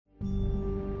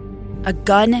a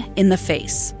gun in the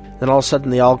face. Then all of a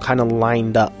sudden they all kind of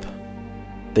lined up.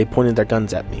 They pointed their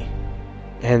guns at me.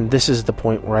 And this is the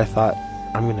point where I thought,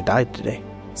 I'm going to die today.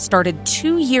 Started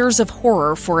 2 years of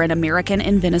horror for an American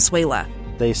in Venezuela.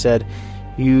 They said,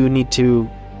 you need to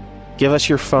give us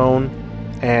your phone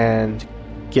and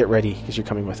get ready because you're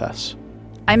coming with us.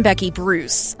 I'm Becky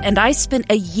Bruce, and I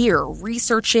spent a year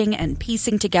researching and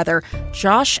piecing together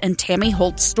Josh and Tammy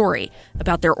Holt's story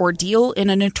about their ordeal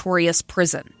in a notorious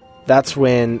prison. That's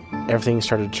when everything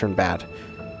started to turn bad.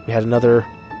 We had another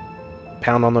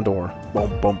pound on the door.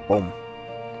 Boom, boom, boom.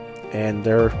 And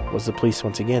there was the police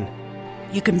once again.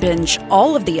 You can binge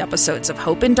all of the episodes of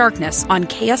Hope in Darkness on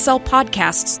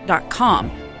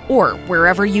KSLpodcasts.com or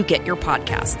wherever you get your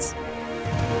podcasts.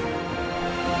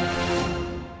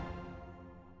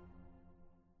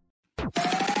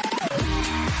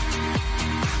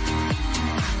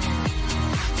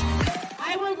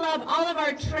 I would love all of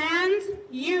our trans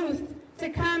youth to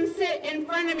come sit in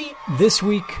front of me. This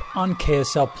week on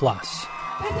KSL Plus.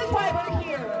 This is why we're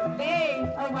here. They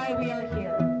are why we are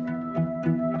here.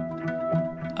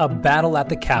 A battle at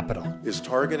the Capitol. Is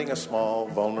targeting a small,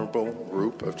 vulnerable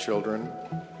group of children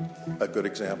a good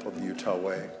example of the Utah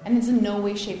way? And it's in no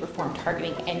way, shape, or form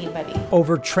targeting anybody.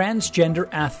 Over transgender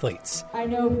athletes. I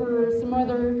know for some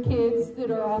other kids that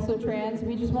are also trans,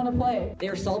 we just want to play.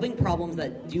 They're solving problems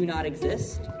that do not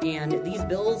exist, and these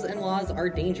bills and laws are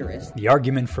dangerous. The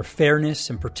argument for fairness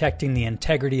and protecting the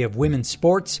integrity of women's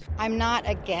sports. I'm not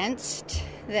against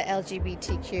the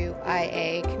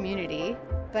LGBTQIA community,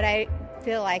 but I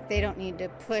feel like they don't need to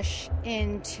push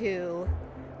into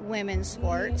women's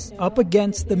sports. Up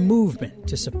against the movement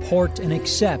to support and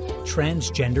accept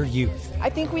transgender youth. I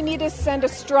think we need to send a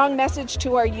strong message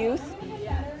to our youth,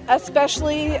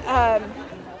 especially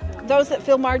those that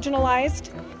feel marginalized.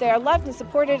 They are loved and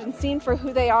supported and seen for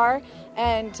who they are,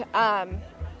 and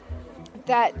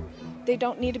that they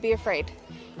don't need to be afraid,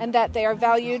 and that they are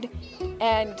valued,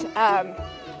 and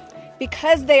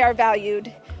because they are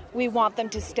valued, we want them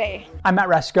to stay. I'm Matt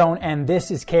Rascone, and this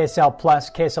is KSL Plus,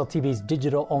 KSL TV's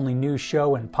digital-only news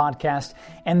show and podcast.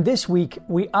 And this week,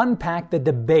 we unpack the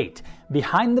debate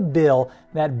behind the bill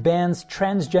that bans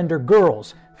transgender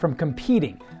girls from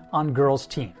competing on girls'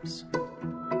 teams.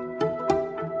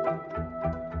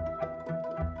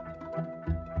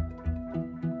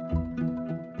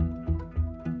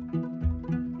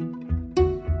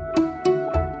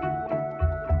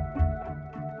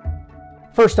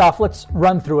 First off, let's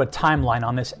run through a timeline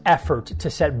on this effort to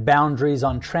set boundaries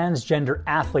on transgender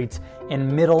athletes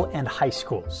in middle and high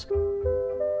schools.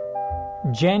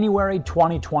 January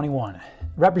 2021,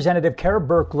 Representative Kara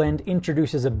Birkeland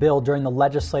introduces a bill during the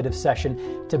legislative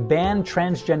session to ban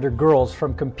transgender girls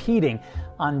from competing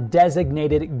on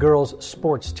designated girls'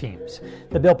 sports teams.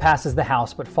 The bill passes the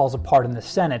House but falls apart in the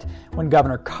Senate when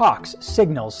Governor Cox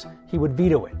signals he would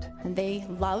veto it. And they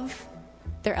love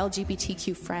their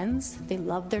LGBTQ friends, they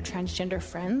love their transgender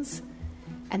friends,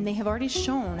 and they have already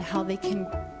shown how they can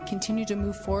continue to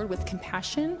move forward with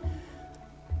compassion,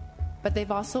 but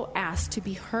they've also asked to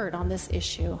be heard on this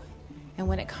issue, and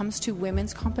when it comes to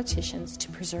women's competitions, to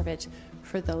preserve it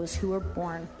for those who are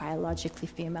born biologically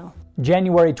female.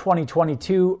 January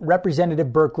 2022, Representative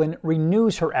Birkeland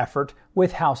renews her effort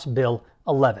with House Bill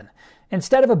 11.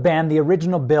 Instead of a ban, the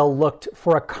original bill looked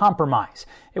for a compromise.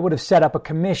 It would have set up a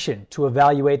commission to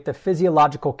evaluate the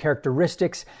physiological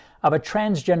characteristics of a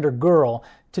transgender girl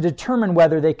to determine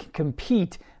whether they can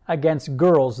compete against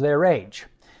girls their age.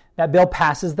 That bill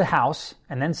passes the House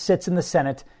and then sits in the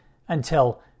Senate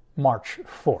until March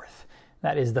 4th.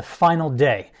 That is the final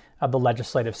day of the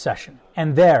legislative session.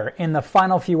 And there, in the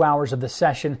final few hours of the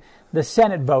session, the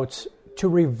Senate votes to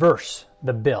reverse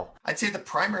the bill. I'd say the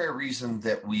primary reason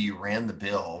that we ran the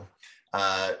bill,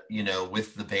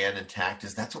 with the ban intact,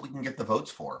 is that's what we can get the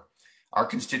votes for. Our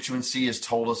constituency has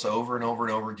told us over and over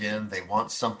and over again they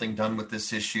want something done with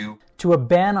this issue. To a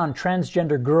ban on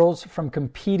transgender girls from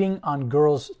competing on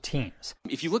girls' teams.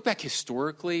 If you look back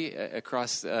historically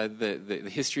across the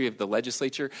history of the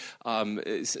legislature,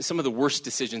 some of the worst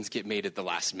decisions get made at the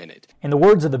last minute. In the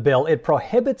words of the bill, it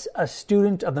prohibits a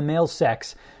student of the male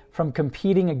sex from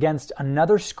competing against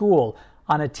another school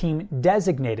on a team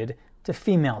designated to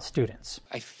female students.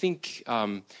 I think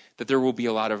that there will be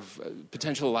a lot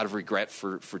of regret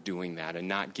for doing that and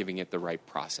not giving it the right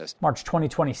process. March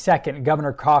 2022,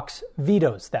 Governor Cox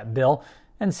vetoes that bill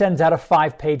and sends out a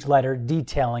 5-page letter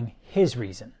detailing his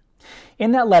reason.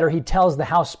 In that letter, he tells the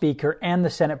House Speaker and the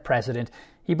Senate President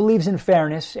he believes in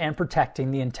fairness and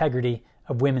protecting the integrity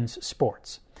of women's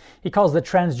sports. He calls the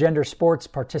transgender sports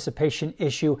participation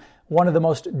issue one of the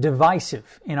most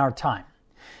divisive in our time.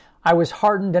 I was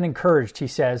heartened and encouraged, he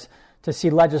says, to see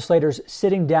legislators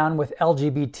sitting down with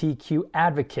LGBTQ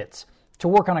advocates to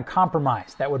work on a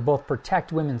compromise that would both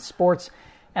protect women's sports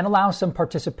and allow some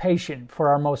participation for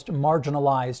our most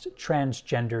marginalized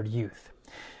transgendered youth.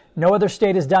 No other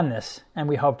state has done this, and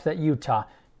we hoped that Utah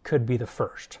could be the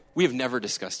first. We have never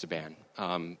discussed a ban.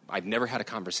 I've never had a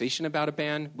conversation about a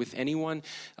ban with anyone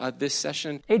this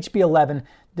session. HB 11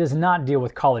 does not deal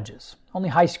with colleges, only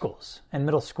high schools and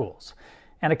middle schools.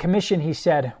 And a commission, he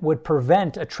said, would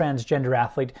prevent a transgender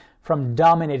athlete from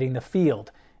dominating the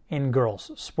field in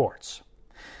girls' sports.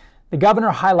 The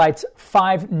governor highlights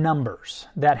 5 numbers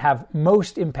that have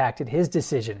most impacted his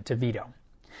decision to veto.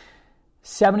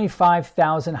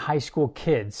 75,000 high school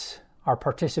kids are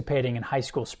participating in high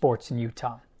school sports in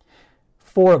Utah.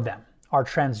 4 of them are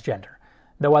transgender,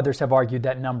 though others have argued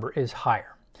that number is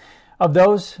higher. Of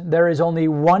those, there is only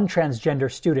 1 transgender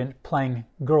student playing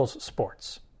girls'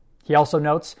 sports. He also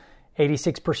notes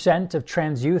 86% of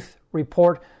trans youth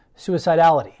report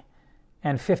suicidality,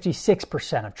 and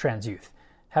 56% of trans youth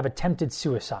have attempted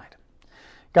suicide.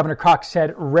 Governor Cox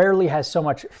said rarely has so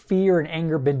much fear and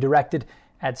anger been directed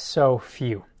at so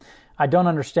few. I don't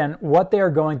understand what they are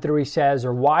going through, he says,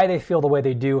 or why they feel the way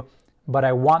they do, but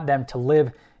I want them to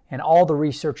live, and all the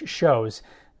research shows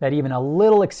that even a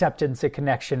little acceptance and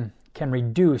connection can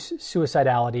reduce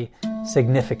suicidality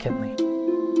significantly.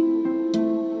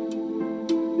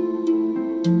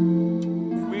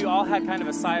 We all had kind of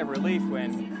a sigh of relief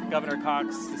when Governor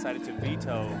Cox decided to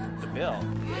veto the bill.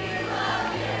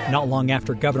 Not long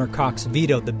after Governor Cox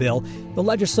vetoed the bill, the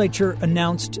legislature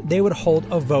announced they would hold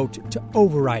a vote to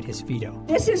override his veto.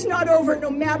 This is not over, no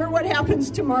matter what happens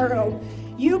tomorrow.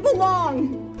 You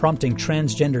belong. Prompting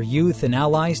transgender youth and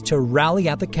allies to rally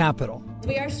at the Capitol.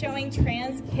 We are showing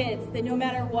trans kids that no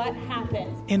matter what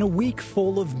happens, in a week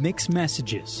full of mixed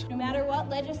messages, no matter what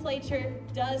legislature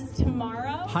does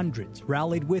tomorrow, hundreds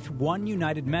rallied with one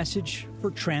united message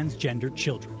for transgender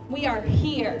children. We are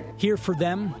here. Here for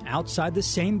them, outside the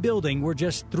same building where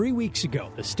just 3 weeks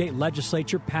ago, the state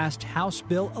legislature passed House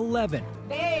Bill 11.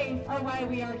 They are why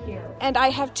we are here. And I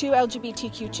have 2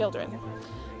 LGBTQ children.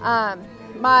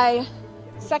 My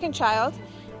second child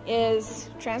is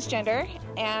transgender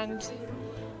and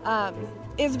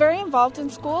is very involved in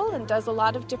school and does a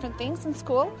lot of different things in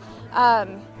school.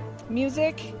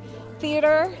 Music,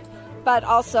 theater, but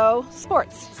also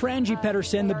sports. For Angie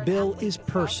Pedersen, the bill is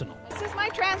personal. This is my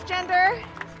transgender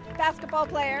basketball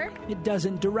player. It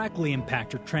doesn't directly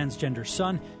impact her transgender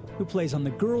son, who plays on the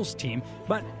girls' team,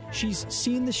 but she's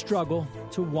seen the struggle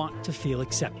to want to feel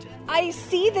accepted. I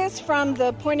see this from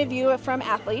the point of view from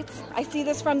athletes. I see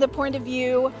this from the point of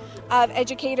view of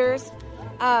educators.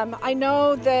 I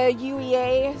know the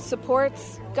UEA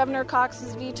supports Governor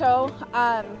Cox's veto.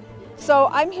 So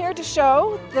I'm here to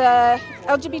show the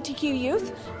LGBTQ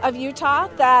youth of Utah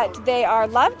that they are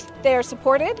loved, they are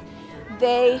supported,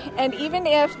 and even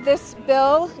if this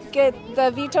bill,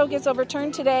 the veto gets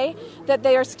overturned today, that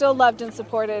they are still loved and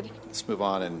supported. Let's move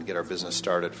on and get our business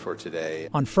started for today.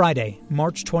 On Friday,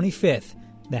 March 25th,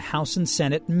 the House and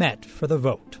Senate met for the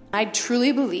vote. I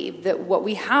truly believe that what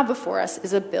we have before us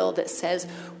is a bill that says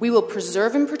we will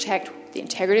preserve and protect the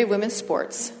integrity of women's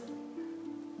sports,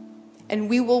 and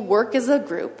we will work as a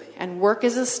group and work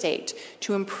as a state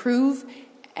to improve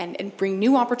and bring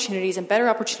new opportunities and better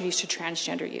opportunities to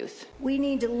transgender youth. We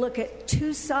need to look at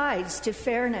 2 sides to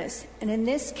fairness. And in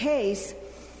this case,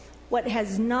 what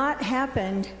has not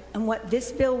happened and what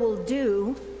this bill will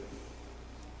do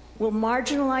will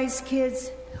marginalize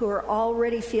kids who are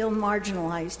already feel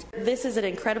marginalized. This is an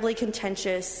incredibly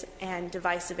contentious and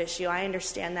divisive issue. I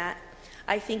understand that.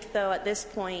 I think, though, at this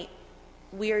point,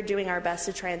 we are doing our best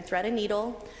to try and thread a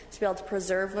needle to be able to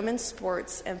preserve women's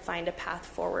sports and find a path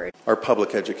forward. Our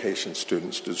public education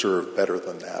students deserve better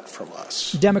than that from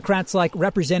us. Democrats like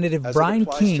Representative Brian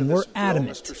King were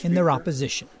adamant in their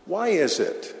opposition. Why is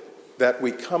it that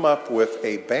we come up with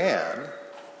a ban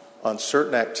on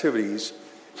certain activities,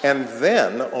 and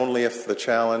then only if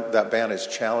that ban is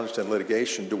challenged in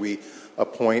litigation do we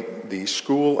appoint the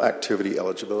School Activity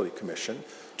Eligibility Commission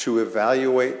to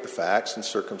evaluate the facts and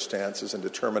circumstances and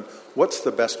determine what's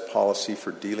the best policy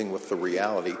for dealing with the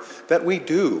reality that we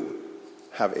do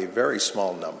have a very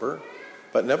small number,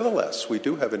 but nevertheless we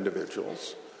do have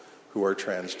individuals who are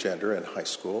transgender in high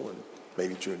school and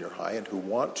maybe junior high and who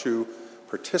want to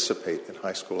participate in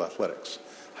high school athletics.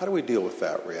 How do we deal with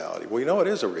that reality? Well, you know, it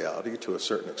is a reality to a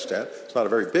certain extent. It's not a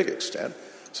very big extent.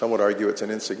 Some would argue it's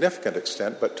an insignificant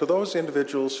extent, but to those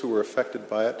individuals who are affected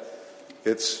by it,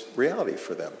 it's reality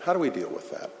for them. How do we deal with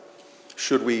that?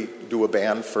 Should we do a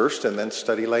ban first and then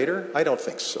study later? I don't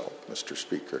think so, Mr.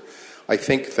 Speaker. I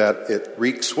think that it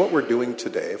reeks what we're doing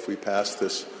today, if we pass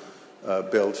this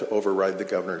bill to override the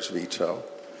governor's veto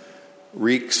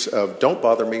reeks of don't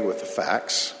bother me with the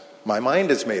facts. My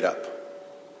mind is made up.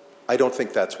 I don't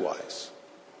think that's wise.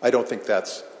 I don't think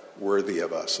that's worthy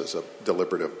of us as a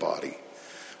deliberative body.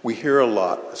 We hear a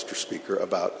lot, Mr. Speaker,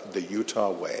 about the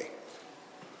Utah way.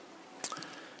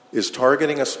 Is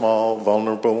targeting a small,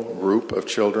 vulnerable group of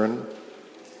children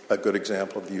a good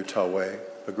example of the Utah way?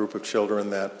 A group of children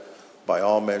that, by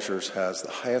all measures, has the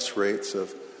highest rates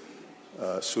of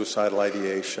suicidal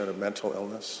ideation, of mental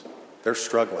illness. They're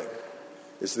struggling.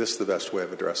 Is this the best way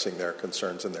of addressing their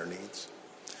concerns and their needs?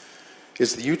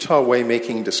 Is the Utah way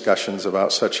making discussions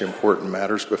about such important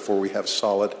matters before we have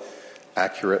solid,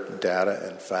 accurate data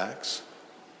and facts?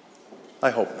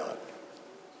 I hope not.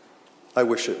 I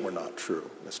wish it were not true,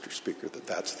 Mr. Speaker, that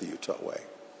that's the Utah way.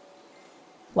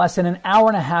 Less than an hour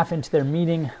and a half into their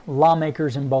meeting,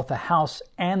 lawmakers in both the House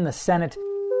and the Senate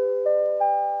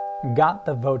got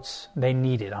the votes they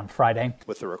needed on Friday.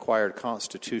 With the required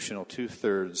constitutional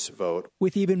 2/3 vote.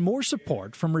 With even more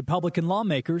support from Republican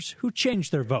lawmakers who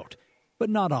changed their vote, but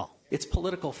not all. It's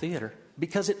political theater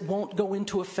because it won't go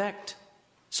into effect.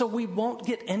 So we won't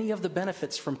get any of the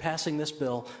benefits from passing this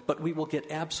bill, but we will get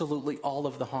absolutely all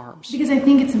of the harms. Because I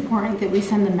think it's important that we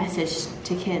send the message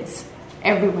to kids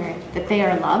everywhere that they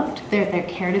are loved, they're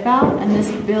cared about, and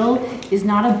this bill is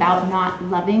not about not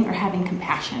loving or having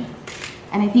compassion.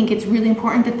 And I think it's really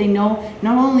important that they know,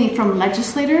 not only from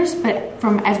legislators, but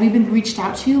from, as we've been reached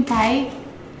out to by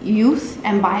youth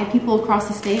and by people across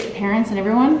the state, parents and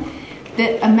everyone,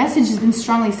 that a message has been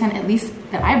strongly sent, at least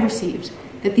that I've received,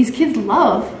 that these kids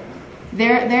love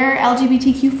their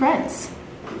LGBTQ friends.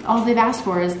 All they've asked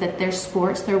for is that their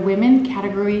sports, their women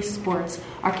category sports,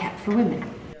 are kept for women.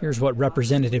 Here's what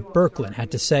Representative Birkeland had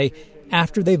to say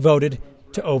after they voted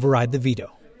to override the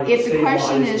veto. If the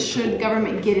question is, should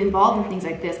government get involved in things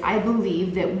like this, I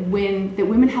believe that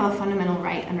women have a fundamental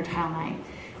right under Title IX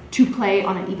to play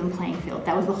on an even playing field.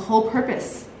 That was the whole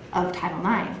purpose of Title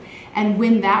IX. And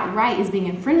when that right is being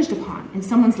infringed upon and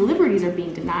someone's liberties are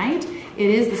being denied, it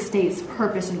is the state's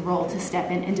purpose and role to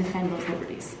step in and defend those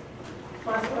liberties.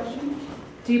 Last question.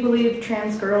 Do you believe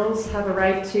trans girls have a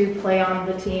right to play on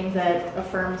the team that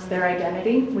affirms their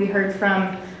identity? We heard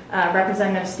from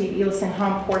Representative Steve Eliason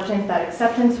how important that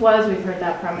acceptance was. We've heard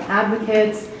that from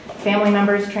advocates, family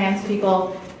members, trans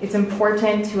people. It's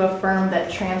important to affirm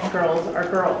that trans girls are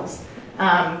girls.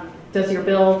 Does your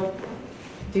bill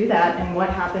do that, and what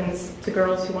happens to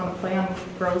girls who want to play on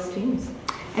girls' teams?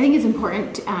 I think it's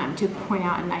important to point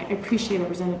out, and I appreciate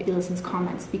Representative Eliason's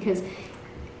comments, because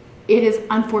it is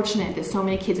unfortunate that so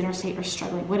many kids in our state are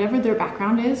struggling. Whatever their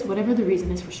background is, whatever the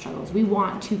reason is for struggles, we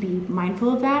want to be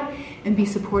mindful of that and be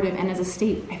supportive. And as a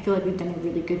state, I feel like we've done a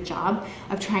really good job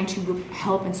of trying to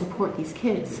help and support these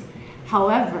kids.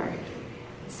 However,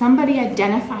 somebody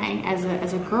identifying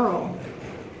as a girl,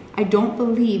 I don't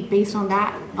believe, based on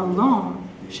that alone,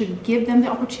 should give them the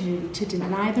opportunity to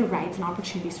deny the rights and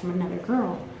opportunities from another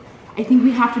girl. I think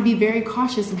we have to be very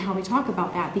cautious in how we talk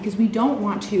about that, because we don't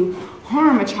want to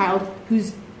harm a child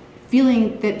who's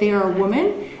feeling that they are a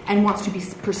woman and wants to be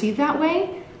perceived that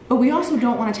way, but we also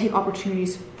don't want to take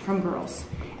opportunities from girls.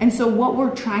 And so what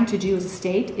we're trying to do as a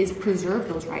state is preserve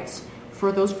those rights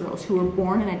for those girls who were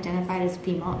born and identified as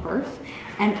female at birth,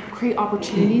 and create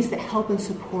opportunities that help and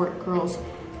support girls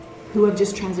who have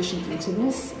just transitioned into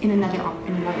this in another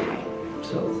way.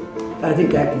 So I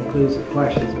think that concludes the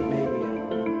questions, but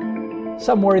maybe.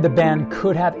 Some worry the ban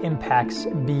could have impacts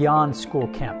beyond school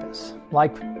campus,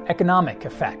 like economic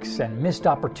effects and missed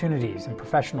opportunities in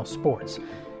professional sports.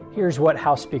 Here's what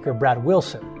House Speaker Brad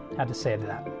Wilson had to say to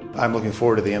that. I'm looking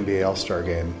forward to the NBA All-Star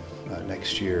Game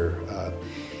next year.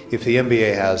 If the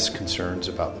NBA has concerns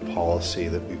about the policy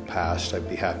that we've passed, I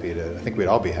think we'd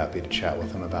all be happy to chat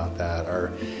with them about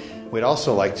that. We'd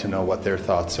also like to know what their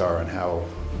thoughts are on how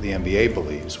the NBA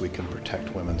believes we can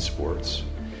protect women's sports,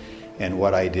 and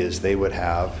what ideas they would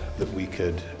have that we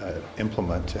could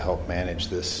implement to help manage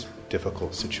this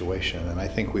difficult situation. And I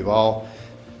think we've all,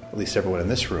 at least everyone in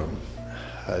this room,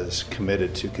 is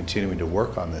committed to continuing to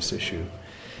work on this issue.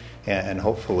 And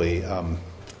hopefully,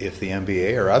 if the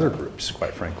NBA or other groups,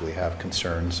 quite frankly, have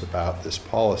concerns about this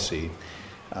policy,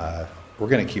 we're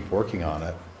going to keep working on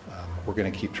it. We're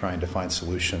going to keep trying to find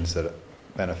solutions that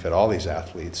benefit all these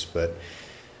athletes.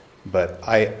 But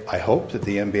I hope that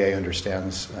the NBA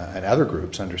understands, and other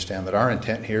groups understand, that our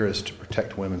intent here is to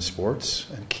protect women's sports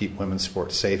and keep women's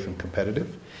sports safe and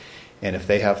competitive. And if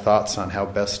they have thoughts on how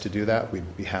best to do that,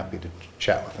 we'd be happy to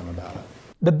chat with them about it.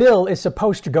 The bill is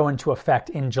supposed to go into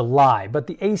effect in July, but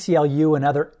the ACLU and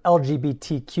other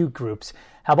LGBTQ groups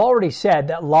have already said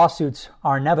that lawsuits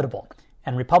are inevitable,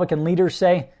 and Republican leaders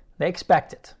say they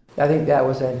expect it. I think that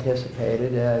was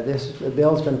anticipated. The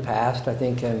bill's been passed, I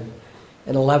think, in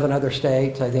 11 other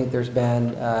states. I think there's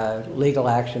been legal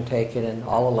action taken in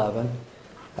all 11.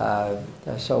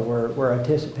 So we're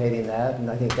anticipating that, and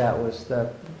I think that was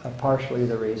partially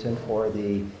the reason for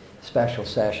the special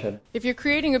session. If you're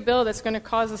creating a bill that's going to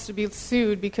cause us to be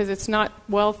sued because it's not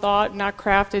well thought, not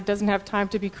crafted, doesn't have time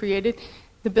to be created,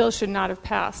 the bill should not have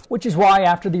passed. Which is why,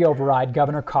 after the override,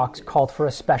 Governor Cox called for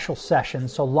a special session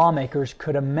so lawmakers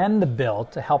could amend the bill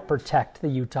to help protect the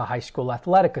Utah High School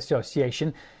Athletic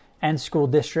Association and school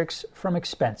districts from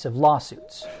expensive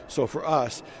lawsuits. So for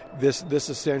us, this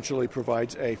essentially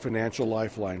provides a financial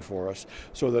lifeline for us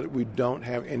so that we don't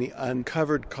have any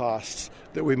uncovered costs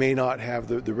that we may not have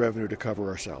the revenue to cover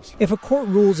ourselves. If a court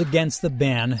rules against the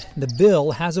ban, the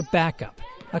bill has a backup,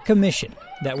 a commission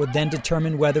that would then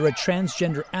determine whether a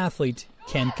transgender athlete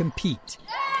can compete.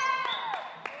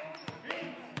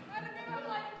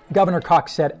 Governor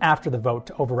Cox said after the vote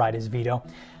to override his veto,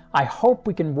 "I hope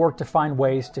we can work to find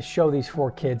ways to show these 4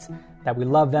 kids that we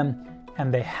love them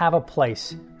and they have a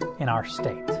place in our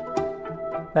state."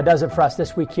 That does it for us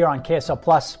this week here on KSL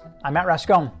Plus. I'm Matt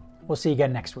Rascone. We'll see you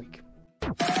again next week.